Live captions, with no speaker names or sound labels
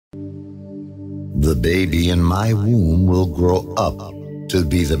The baby in my womb will grow up to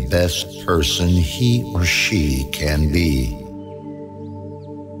be the best person he or she can be.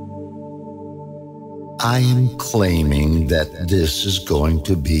 I am claiming that this is going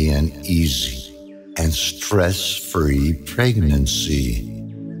to be an easy and stress-free pregnancy.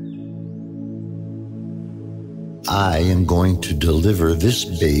 I am going to deliver this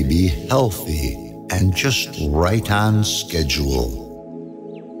baby healthy and just right on schedule.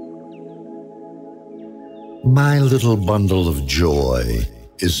 My little bundle of joy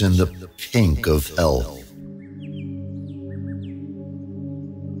is in the pink of health.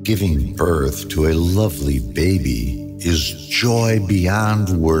 Giving birth to a lovely baby is joy beyond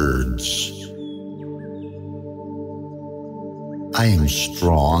words. I am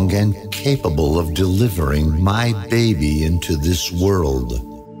strong and capable of delivering my baby into this world.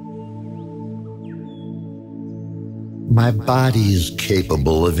 My body is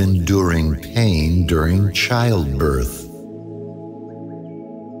capable of enduring pain during childbirth.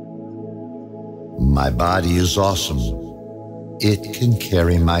 My body is awesome. It can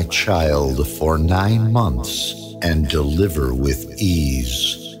carry my child for 9 months and deliver with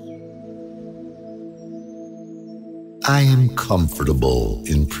ease. I am comfortable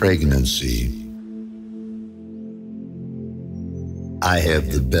in pregnancy. I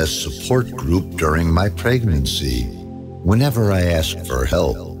have the best support group during my pregnancy. Whenever I ask for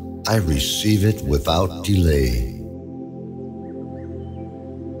help, I receive it without delay.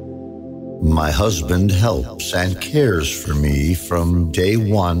 My husband helps and cares for me from day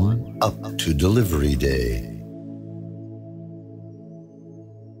 1 up to delivery day.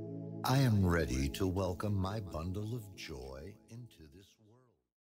 I am ready to welcome my bundle of joy